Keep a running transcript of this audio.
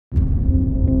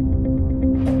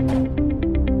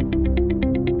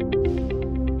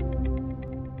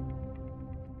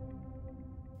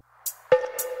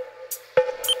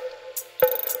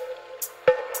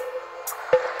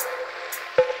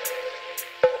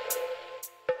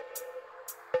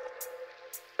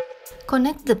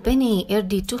Connect the PNI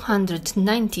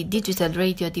RD290 digital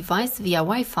radio device via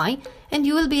Wi-Fi and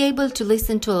you will be able to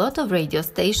listen to a lot of radio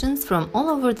stations from all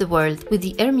over the world. With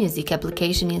the AirMusic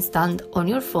application installed on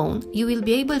your phone, you will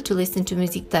be able to listen to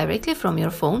music directly from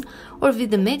your phone or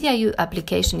with the mediaU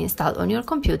application installed on your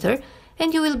computer,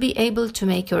 and you will be able to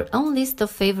make your own list of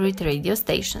favorite radio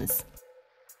stations.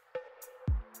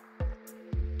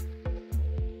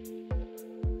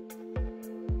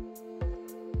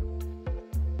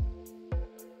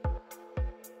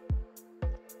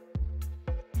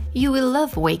 You will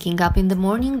love waking up in the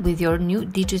morning with your new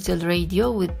digital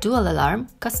radio with dual alarm,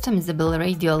 customizable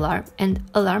radio alarm and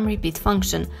alarm repeat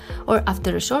function, or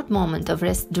after a short moment of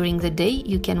rest during the day,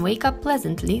 you can wake up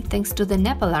pleasantly thanks to the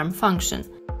nap alarm function.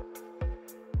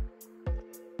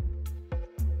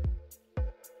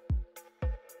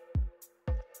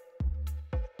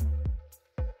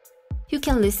 You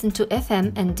can listen to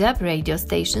FM and DAB radio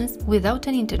stations without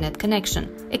an internet connection.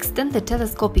 Extend the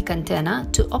telescopic antenna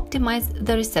to optimize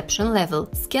the reception level.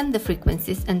 Scan the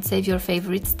frequencies and save your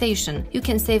favorite station. You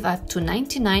can save up to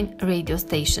 99 radio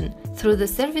stations. Through the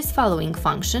service following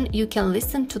function, you can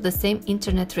listen to the same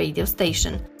internet radio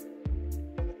station.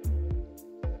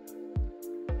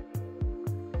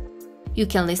 You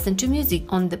can listen to music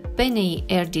on the PNI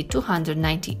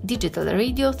RD290 digital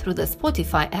radio through the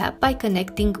Spotify app by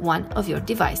connecting one of your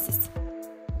devices.